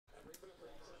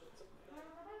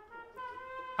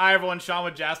Hi everyone, Sean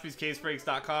with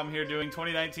JaspysCaseBreaks.com here doing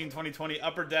 2019-2020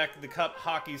 Upper Deck The Cup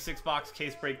Hockey 6-box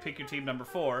case break. Pick your team number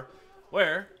 4,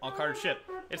 where all cards ship.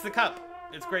 It's the Cup.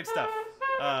 It's great stuff.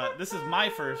 This is my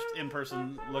first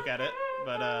in-person look at it,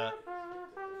 but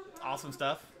awesome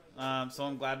stuff. So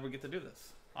I'm glad we get to do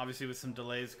this. Obviously with some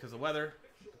delays because of weather,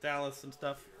 Dallas and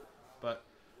stuff. But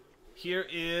here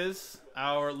is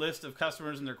our list of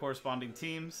customers and their corresponding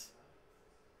teams.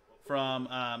 From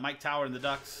Mike Tower and the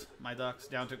Ducks, my Ducks,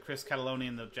 down to Chris Cataloni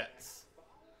and the Jets.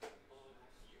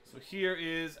 So here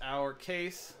is our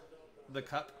case, the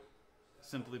Cup,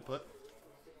 simply put.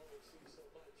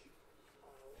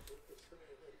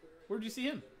 Where'd you see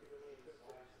him?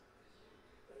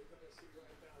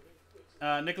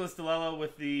 Nicholas DeLello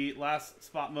with the last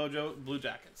spot mojo, Blue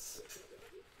Jackets.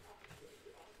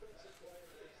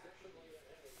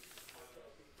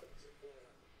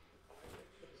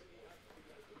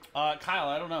 Kyle,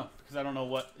 I don't know, because I don't know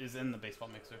what is in the baseball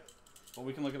mixer. But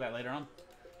we can look at that later on.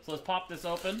 So let's pop this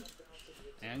open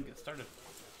and get started.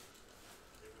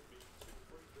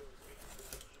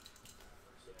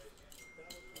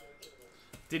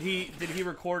 Did he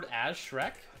record as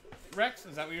Shrek? Rex,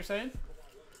 is that what you're saying?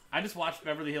 I just watched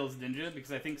Beverly Hills Ninja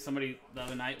because I think somebody the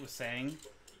other night was saying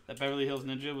that Beverly Hills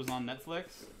Ninja was on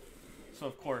Netflix. So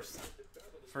of course,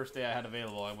 first day I had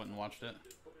available, I went and watched it.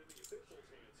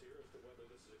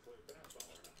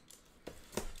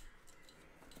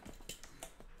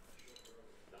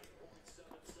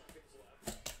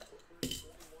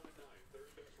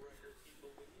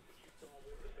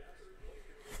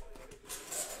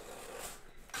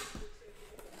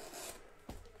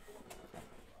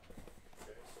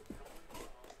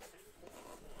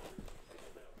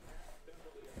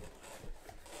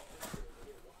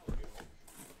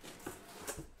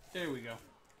 There we go.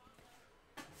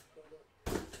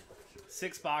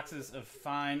 6 boxes of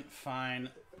fine, fine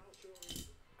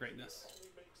greatness.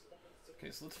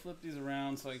 Okay, so let's flip these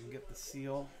around so I can get the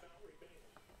seal.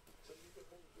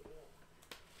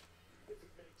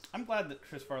 I'm glad that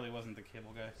Chris Farley wasn't the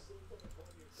cable guy.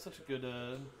 Such a good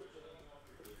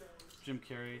Jim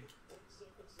Carrey.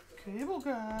 Cable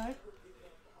guy.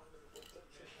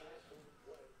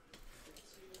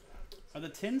 Are the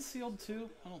tins sealed too?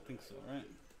 I don't think so, right?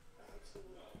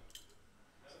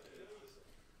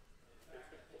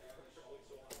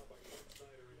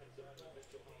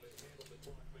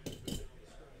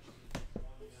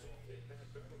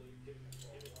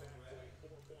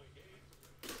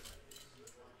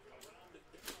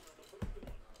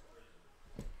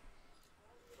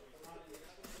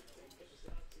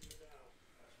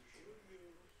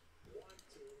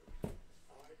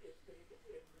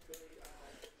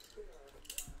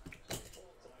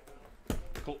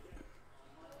 Cool.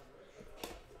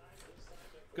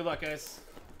 Good luck, guys.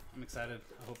 I'm excited.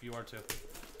 I hope you are too.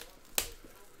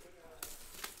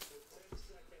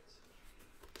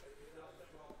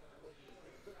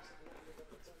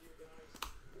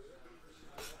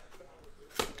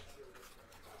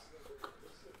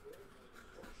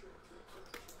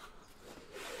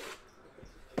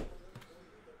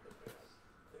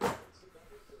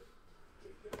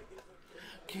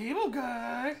 Cable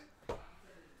guy.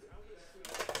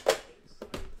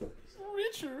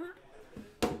 Richard.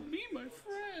 Be my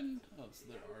friend. Oh, so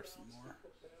there are some more.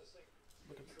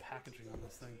 Look at the packaging on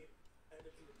this thing.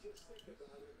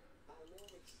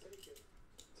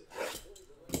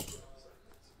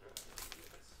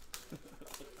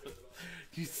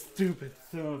 You stupid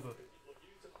son of a...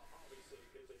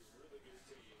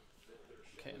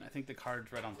 Okay, and I think the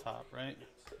card's right on top, right?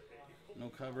 No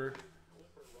cover.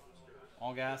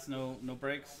 All gas, no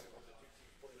brakes.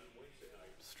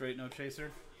 Straight, no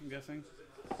chaser, I'm guessing.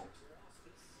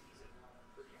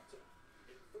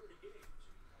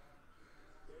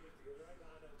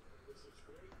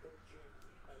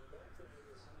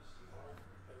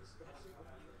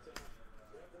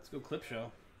 Let's go clip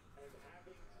show.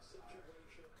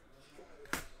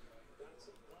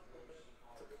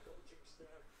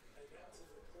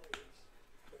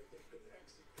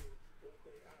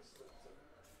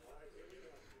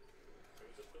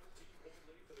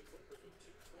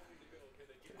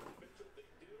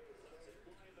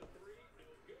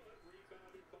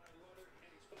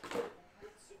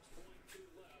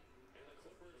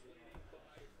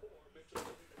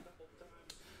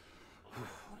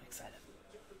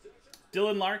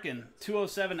 Dylan Larkin,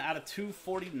 207 out of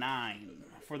 249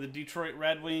 for the Detroit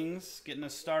Red Wings. Getting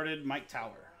us started, Mike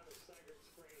Tower.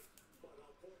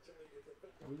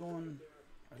 Are we going...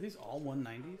 Are these all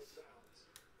 190s?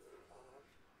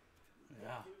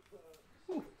 Yeah.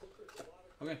 Whew.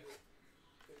 Okay.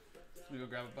 Let me go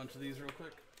grab a bunch of these real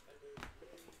quick.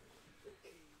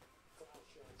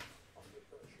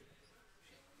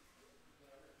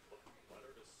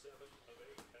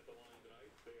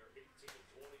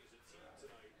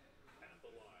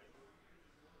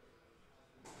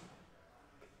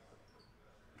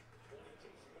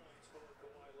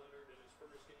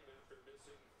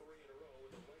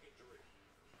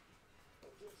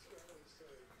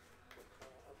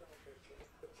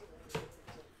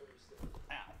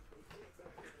 Ow.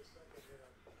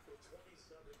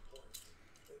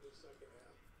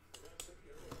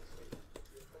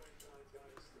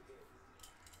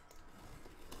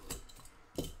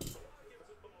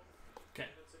 Okay.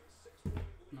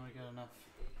 No, we got enough.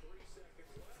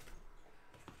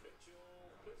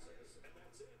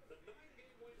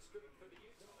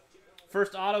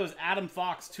 First auto is Adam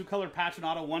Fox, 2-color patch and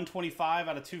auto, 125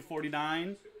 out of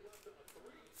 249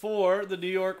 for the New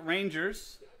York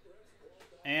Rangers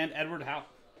and Edward Howe.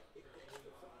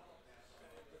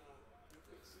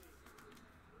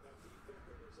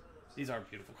 These are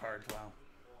beautiful cards, wow.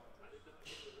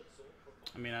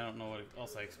 I mean, I don't know what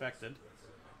else I expected.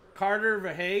 Carter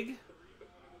Verhaeghe,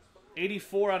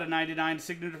 84 out of 99,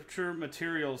 signature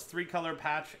materials, 3-color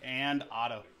patch and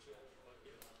auto.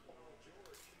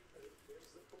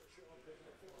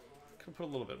 Could put a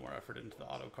little bit more effort into the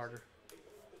auto, Carter.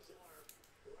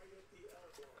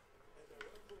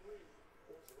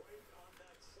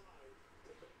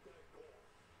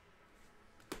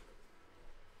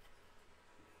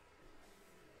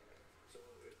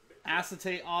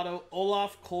 Acetate auto,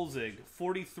 Olaf Kolzig,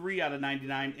 43 out of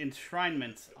 99,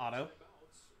 enshrinement auto.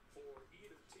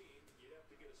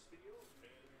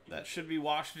 That should be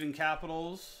Washington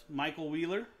Capitals, Michael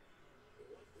Wheeler.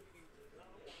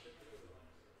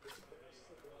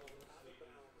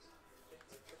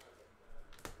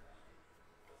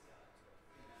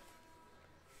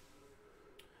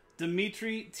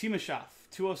 Dmitry Timashov,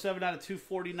 207 out of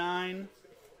 249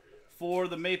 for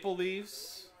the Maple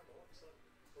Leafs.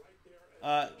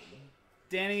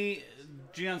 Danny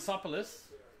Giansopoulos.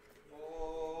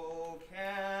 Oh,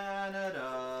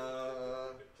 Canada.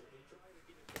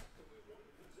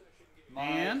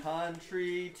 My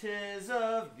country, 'tis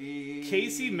of thee.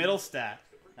 Casey Middlestat.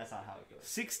 That's not how it goes.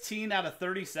 16 out of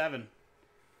 37.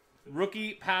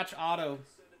 Rookie patch auto.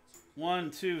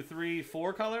 1, 2, 3,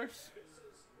 4 colors.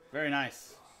 Very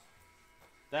nice.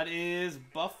 That is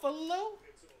Buffalo?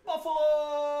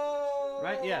 Buffalo!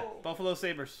 Right? Yeah. Buffalo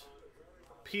Sabres.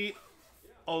 Pete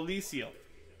Olicio.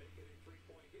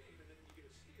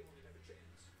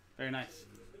 Very nice.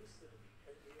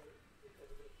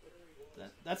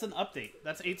 That's an update.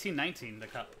 That's 18-19, the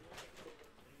cup.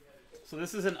 So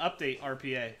this is an update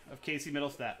RPA of Casey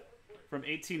Middlestat from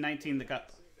 18-19, the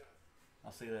cup.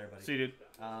 I'll see you there, buddy. See you, dude.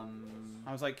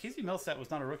 I was like, Casey Middlestat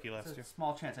was not a rookie last year.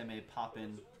 Small chance I may pop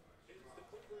in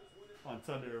on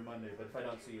Sunday or Monday, but if I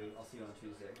don't see you, I'll see you on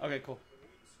Tuesday. Okay, cool.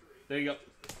 There you go.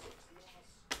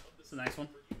 It's a nice one.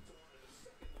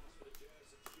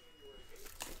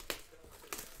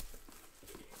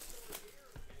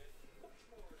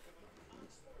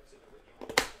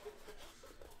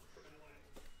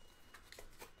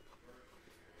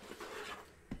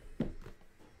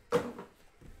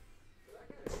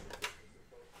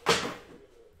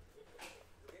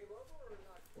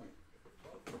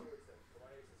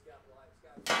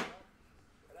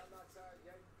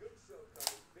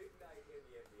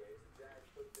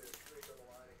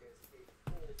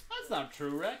 That's not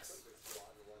true, Rex.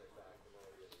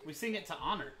 We sing it to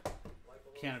honor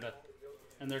Canada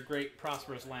and their great,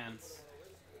 prosperous lands.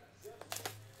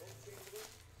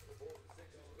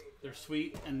 Their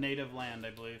sweet and native land, I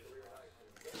believe.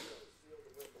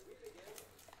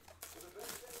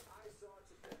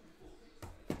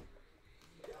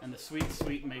 And the sweet,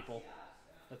 sweet maple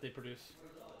that they produce.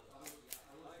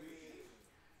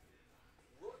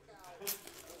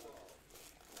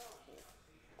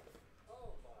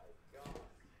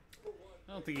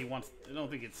 I don't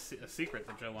think it's a secret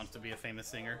that Joe wants to be a famous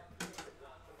singer.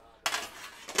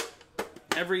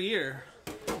 Every year,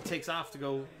 he takes off to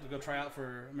go try out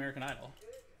for American Idol.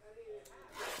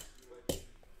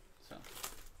 So.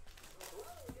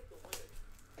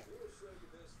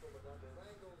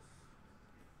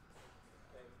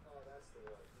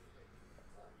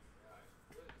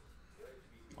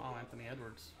 Wow, Anthony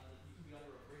Edwards.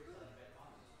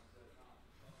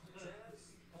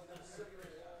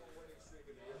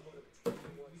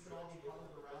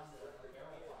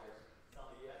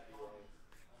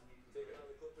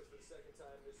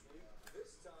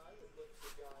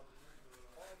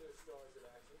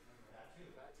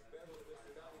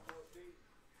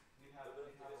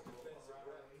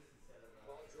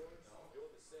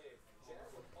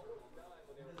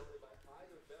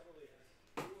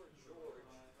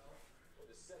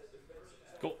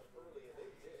 Cool.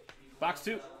 Box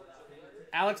 2.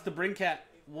 Alex DeBrincat,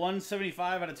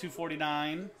 175 out of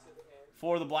 249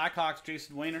 for the Blackhawks,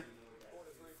 Jason Wayner.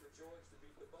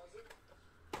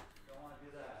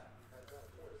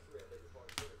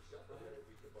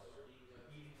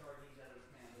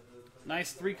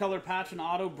 Nice 3-color patch and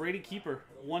auto Brady Keeper.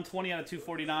 120 out of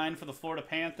 249 for the Florida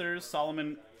Panthers.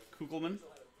 Solomon Kugelman.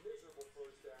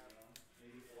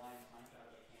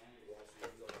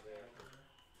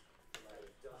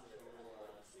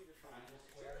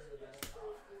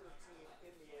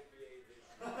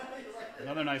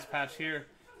 Another nice patch here.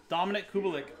 Dominic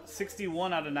Kubalik,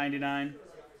 61 out of 99.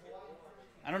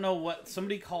 I don't know what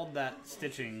somebody called that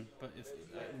stitching, but it's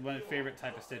my favorite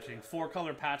type of stitching.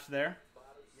 4-color patch there.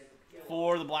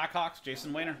 For the Blackhawks,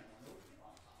 Jason Wayner.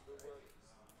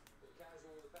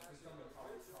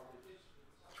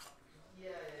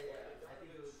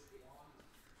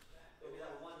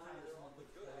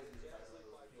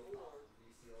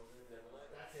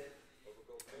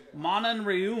 Manan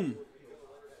Reum.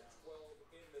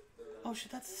 Oh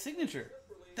shit, that's a signature.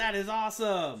 That is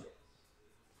awesome.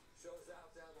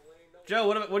 Joe,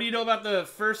 what do you know about the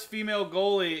first female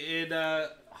goalie in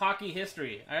hockey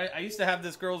history? I used to have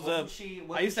this girl's poster.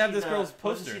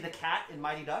 Wasn't she the cat in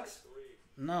Mighty Ducks?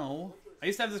 No, I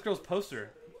used to have this girl's poster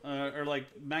or like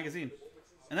magazine,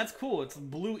 and that's cool. It's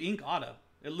blue ink auto.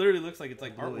 It literally looks like it's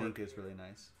like Blue artwork. ink is really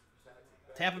nice.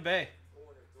 Tampa Bay,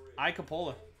 I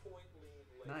Capola.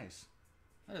 Nice.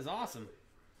 That is awesome.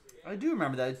 I do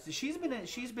remember that. She's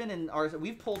been in our.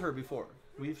 We've pulled her before.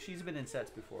 She's been in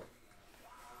sets before.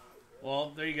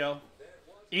 Well, there you go.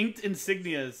 Inked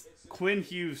insignias. Quinn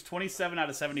Hughes, 27 out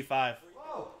of 75.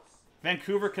 Whoa.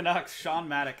 Vancouver Canucks, Sean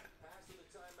Maddock.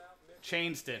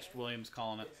 Chain stitched, Williams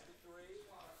calling it.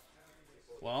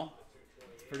 Well,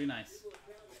 it's pretty nice.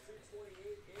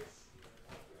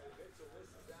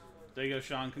 There you go,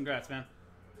 Sean. Congrats, man.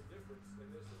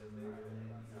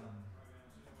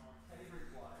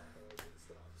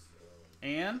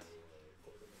 And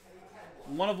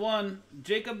 1 of 1,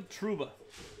 Jacob Trouba.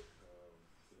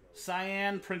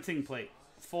 Cyan printing plate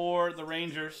for the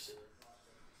Rangers.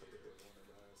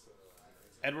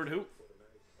 Edward who?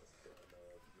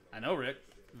 I know, Rick.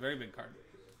 Very big card.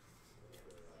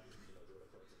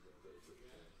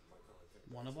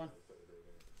 1 of 1.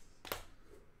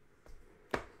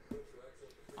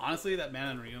 Honestly, that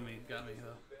man in Ryumi got me,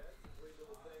 though.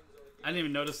 I didn't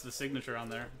even notice the signature on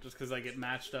there, just because like it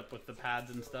matched up with the pads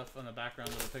and stuff on the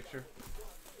background of the picture.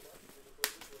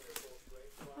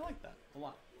 I like that a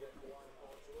lot.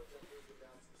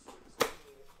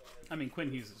 I mean,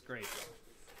 Quinn Hughes is great.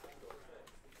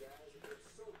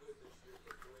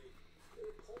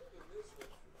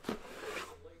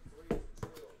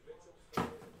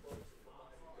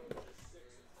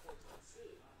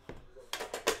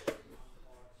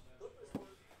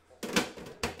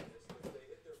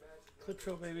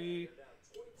 Cliptro, baby.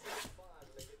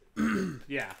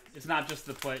 Yeah, it's not just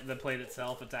the plate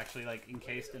itself. It's actually like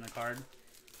encased in a card.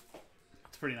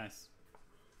 It's pretty nice.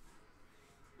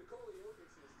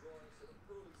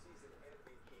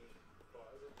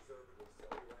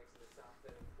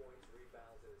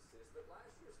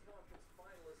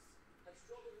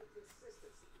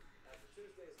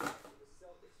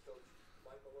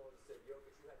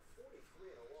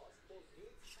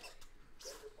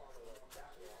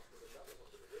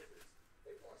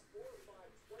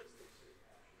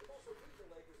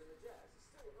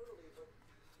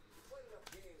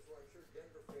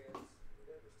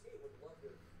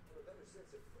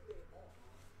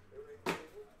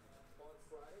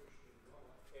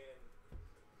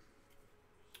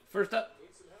 First up,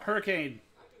 Hurricane.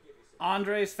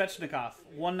 Andrei Svechnikov,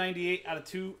 198 out of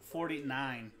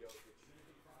 249.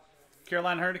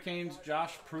 Carolina Hurricanes,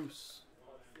 Josh Pruce.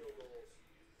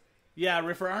 Yeah,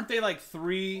 Riffer, aren't they like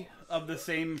 3 of the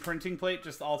same printing plate,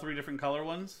 just all 3 different color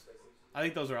ones? I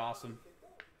think those are awesome.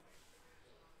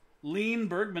 Lean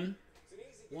Bergman,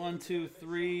 1, 2,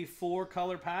 3, 4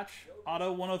 color patch.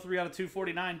 Auto, 103 out of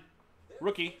 249.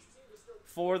 Rookie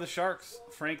for the Sharks,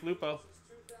 Frank Lupo.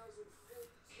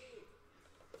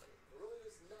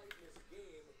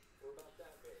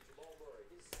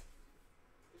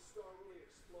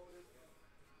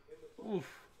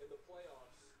 Oof.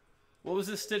 What was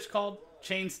this stitch called?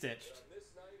 Chain stitched.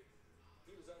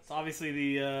 It's obviously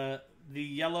the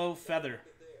yellow feather.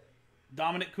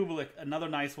 Dominic Kubalik, another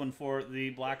nice one for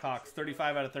the Blackhawks.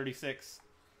 35 out of 36.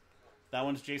 That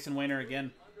one's Jason Wayner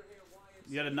again.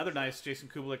 You had another nice Jason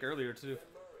Kubalik earlier too.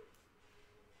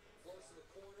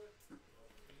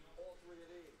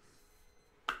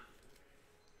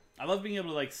 I love being able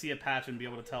to like see a patch and be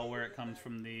able to tell where it comes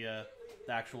from the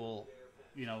actual,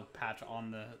 you know, patch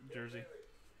on the jersey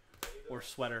or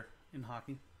sweater in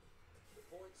hockey.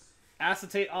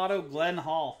 Acetate auto Glenn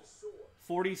Hall,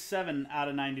 47 out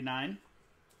of 99.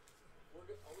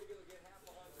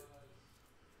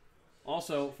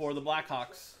 Also for the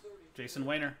Blackhawks, Jason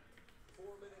Wayner.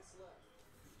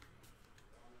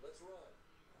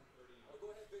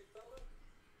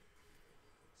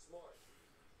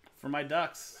 For my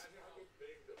Ducks,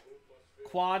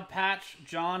 quad patch,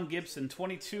 John Gibson,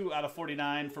 22 out of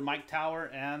 49 for Mike Tower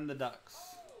and the Ducks.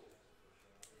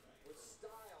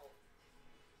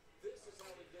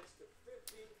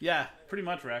 Yeah, pretty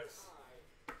much, Rex.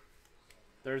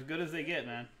 They're as good as they get,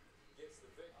 man.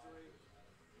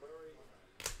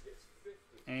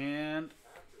 And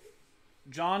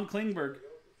John Klingberg,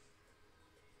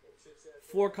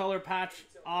 4-color patch,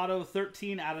 auto,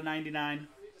 13 out of 99.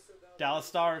 Dallas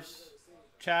Stars,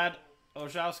 Chad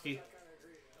Oshowski.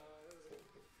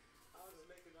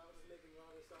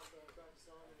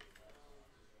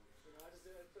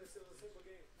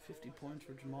 $50 points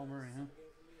for Jamal Murray, huh?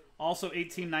 Also,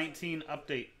 18-19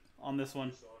 update on this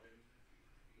one.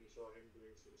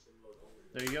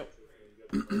 There you go.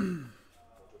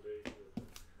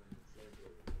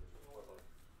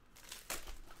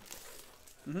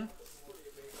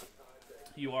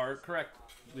 You are correct,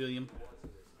 William.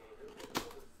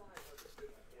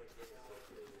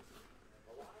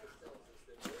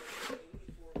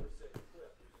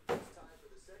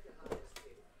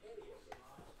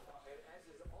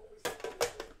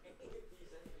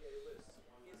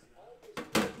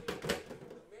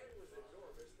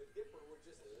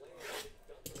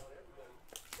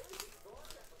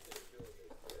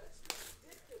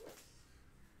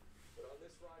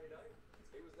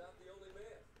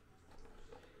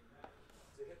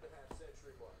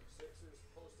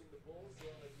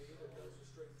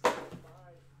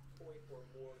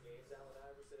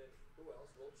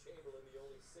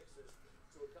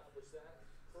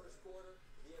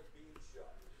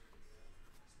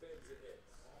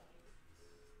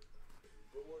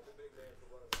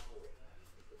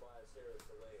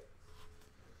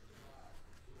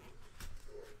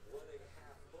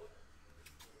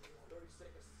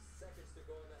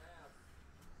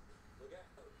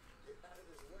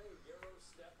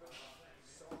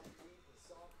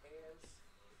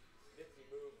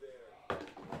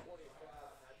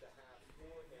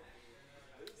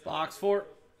 Box 4.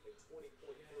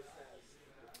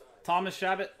 Thomas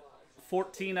Shabbat,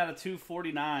 14 out of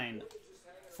 249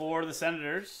 for the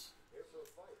Senators.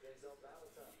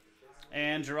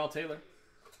 And Jarrell Taylor.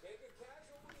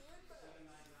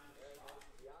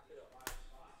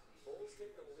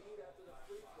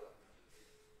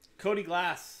 Cody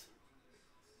Glass,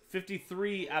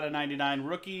 53 out of 99.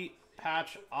 Rookie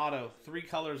patch auto. 3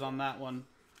 colors on that one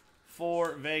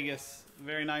for Vegas.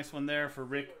 Very nice one there for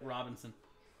Rick Robinson.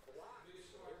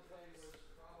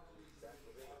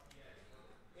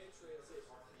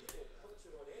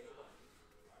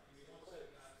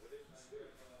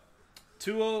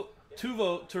 Tuvo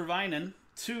Tervainen,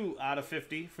 2 out of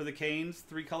 50 for the Canes.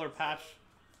 3-color patch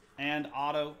and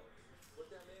auto.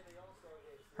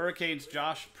 Hurricanes,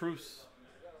 Josh Proust.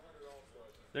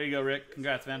 There you go, Rick.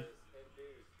 Congrats, man.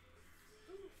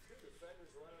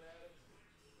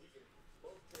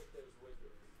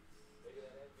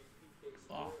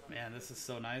 Oh, man, this is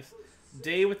so nice.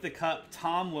 Day with the Cup,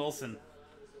 Tom Wilson.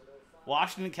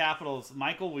 Washington Capitals,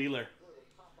 Michael Wheeler.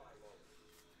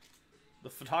 The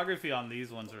photography on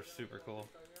these ones are super cool.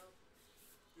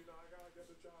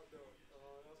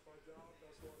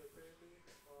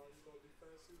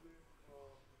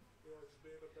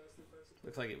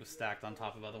 Looks like it was stacked on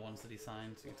top of other ones that he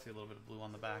signed, so you can see a little bit of blue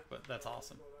on the back, but that's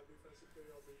awesome.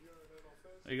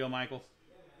 There you go, Michael.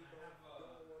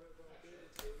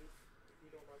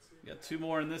 You got 2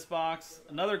 more in this box.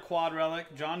 Another quad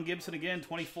relic. John Gibson again,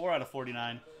 24 out of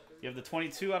 49. You have the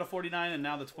 22 out of 49 and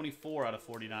now the 24 out of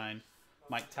 49.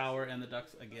 Mike Tower and the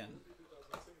Ducks again.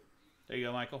 There you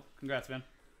go, Michael. Congrats, man.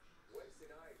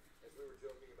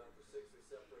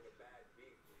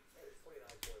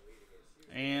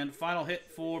 And final hit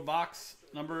for box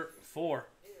number 4.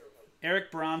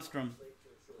 Eric Bronstrom.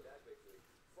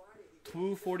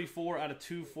 244 out of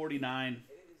 249.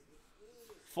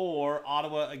 For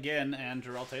Ottawa again and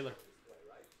Jarrell Taylor.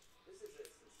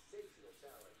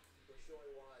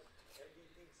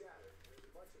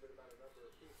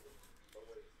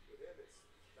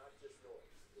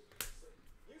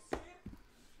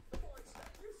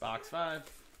 Box 5.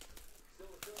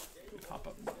 Pop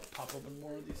open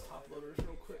more of these top loaders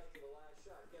real quick.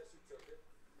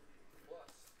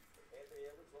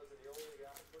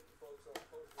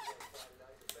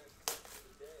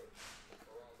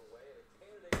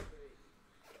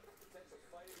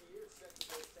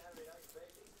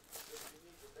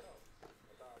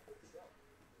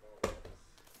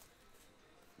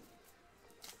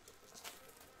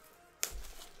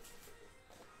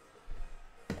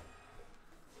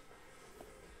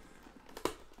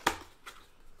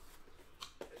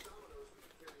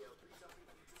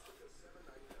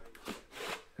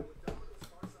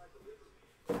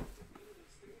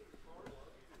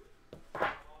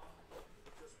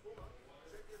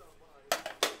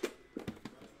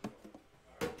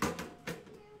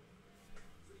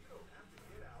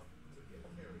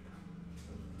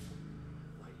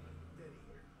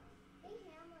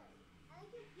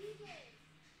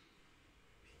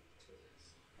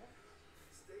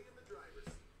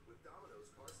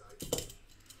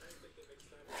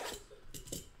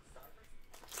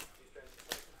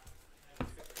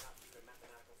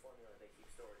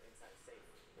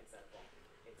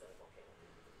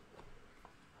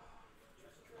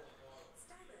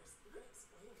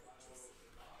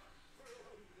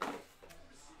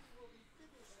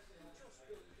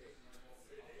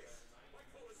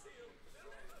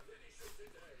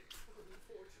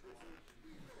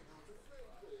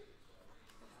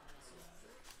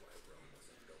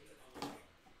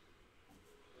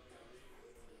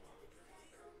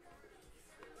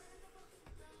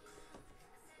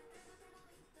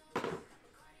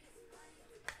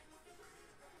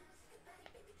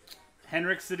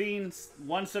 Henrik Sedin,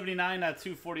 179 out of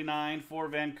 249 for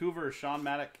Vancouver, Sean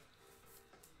Maddock.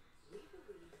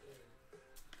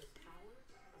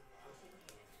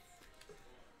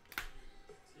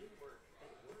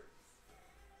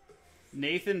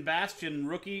 Nathan Bastian,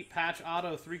 rookie patch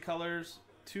auto, 3 colors,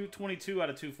 222 out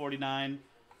of 249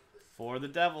 for the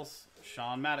Devils,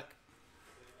 Sean Maddock.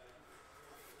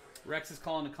 Rex is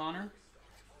calling to Connor.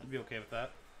 I'd be okay with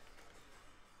that.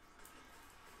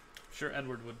 I'm sure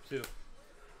Edward would too.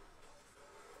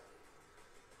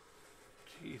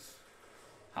 Jeez.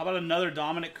 How about another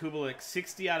Dominic Kubalik?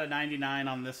 60 out of 99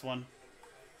 on this one.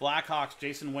 Blackhawks,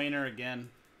 Jason Wayner again.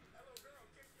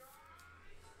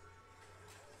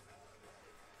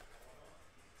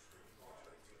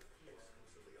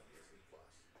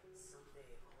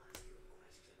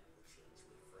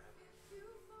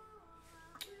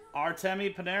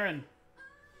 Artemi Panarin.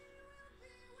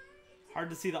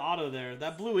 Hard to see the auto there.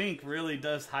 That blue ink really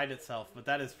does hide itself, but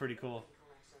that is pretty cool.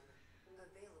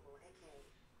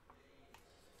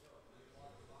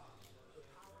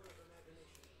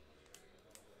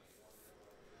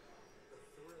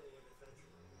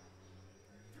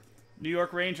 New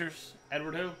York Rangers,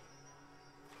 Edward who?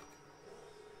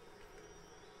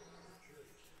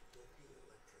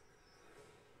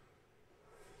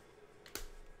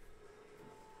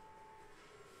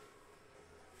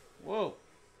 Whoa.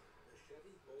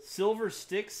 Silver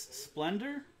Sticks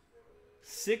Splendor?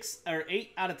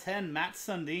 8 out of 10, Matt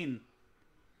Sundin.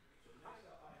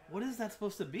 What is that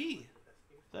supposed to be?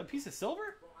 Is that a piece of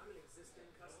silver?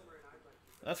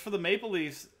 That's for the Maple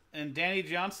Leafs and Danny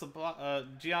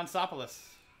Giansopoulos.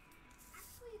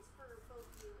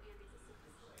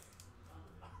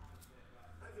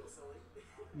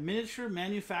 Miniature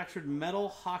manufactured metal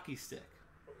hockey stick.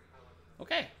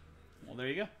 Okay. Well, there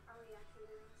you go.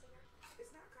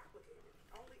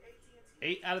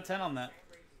 8 out of 10 on that.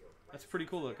 That's pretty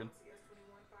cool looking.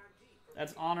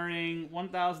 That's honoring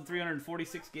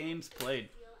 1,346 games played.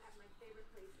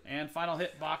 And final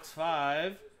hit, box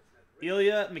 5.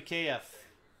 Ilya Mikheyev.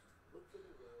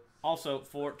 Also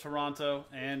for Toronto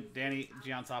and Danny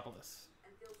Giansopoulos.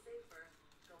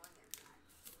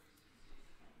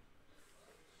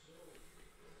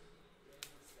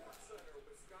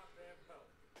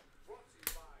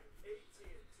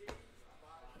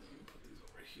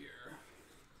 Over here.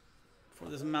 Before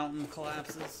this mountain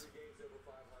collapses.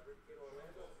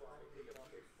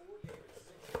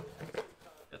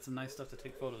 Got some nice stuff to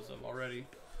take photos of already.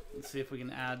 Let's see if we can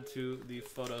add to the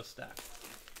photo stack.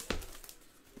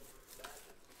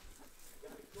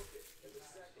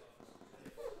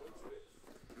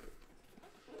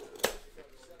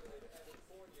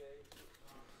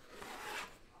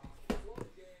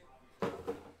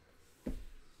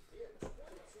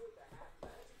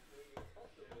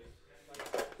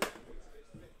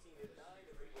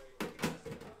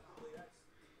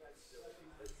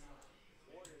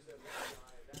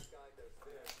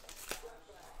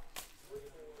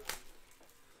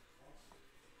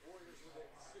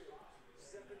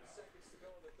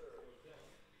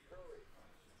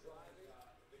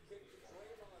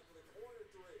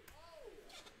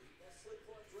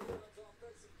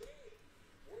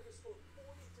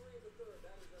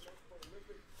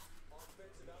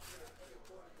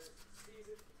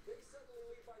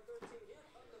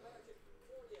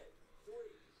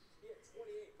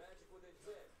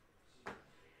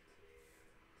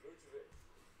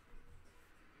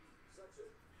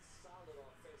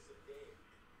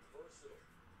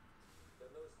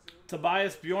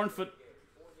 Tobias Bjornfoot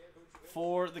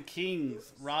for the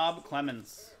Kings, Rob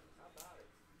Clemens.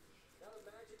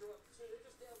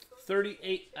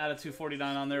 38 out of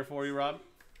 249 on there for you, Rob.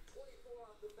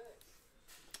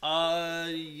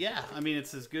 Yeah. I mean,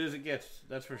 it's as good as it gets.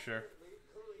 That's for sure.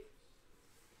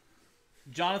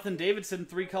 Jonathan Davidson,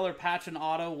 3-color patch and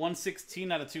auto,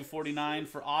 116 out of 249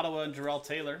 for Ottawa and Jarrell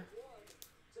Taylor.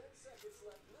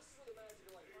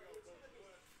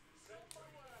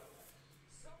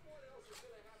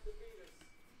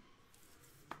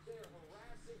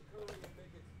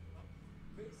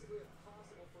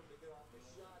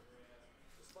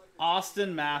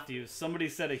 Austin Matthews. Somebody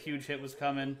said a huge hit was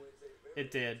coming.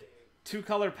 It did.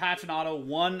 2-color patch and auto,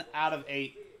 1 out of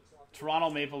 8. Toronto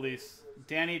Maple Leafs.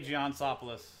 Danny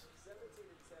Giansopoulos.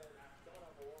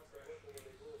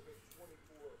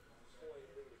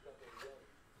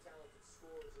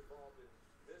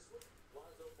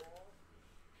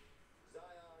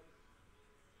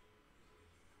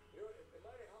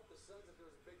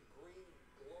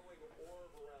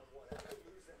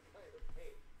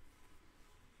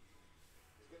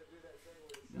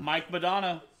 Mike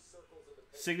Madonna.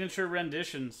 Signature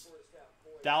renditions.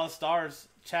 Dallas Stars.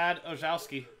 Chad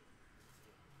Ojowski.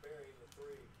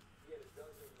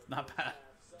 Not bad.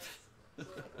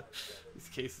 These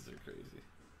cases are crazy.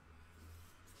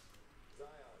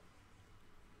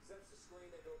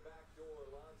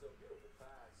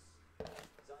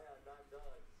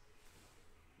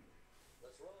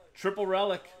 Triple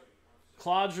relic.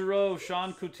 Claude Giroux,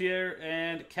 Sean Coutier,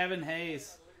 and Kevin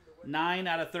Hayes. 9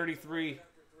 out of 33.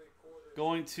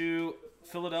 Going to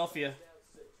Philadelphia.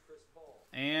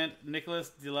 And Nicholas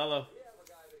DiLello.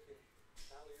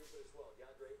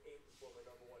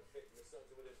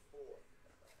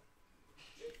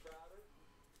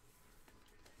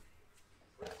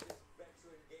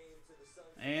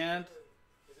 And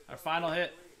our final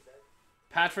hit,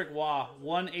 Patrick Waugh,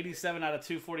 187 out of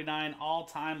 249,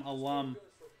 all-time alum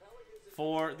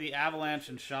for the Avalanche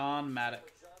and Sean Maddock.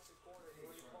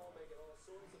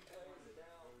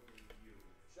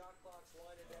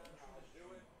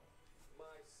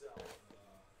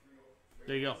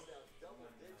 There you go.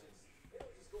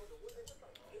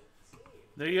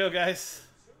 There you go, guys.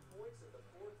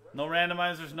 No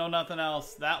randomizers, no nothing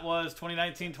else. That was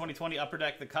 2019-2020 Upper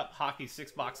Deck, the Cup Hockey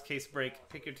 6-box case break.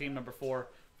 Pick your team number 4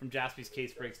 from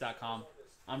jaspyscasebreaks.com.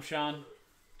 I'm Sean,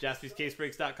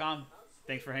 jaspyscasebreaks.com.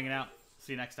 Thanks for hanging out.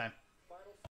 See you next time.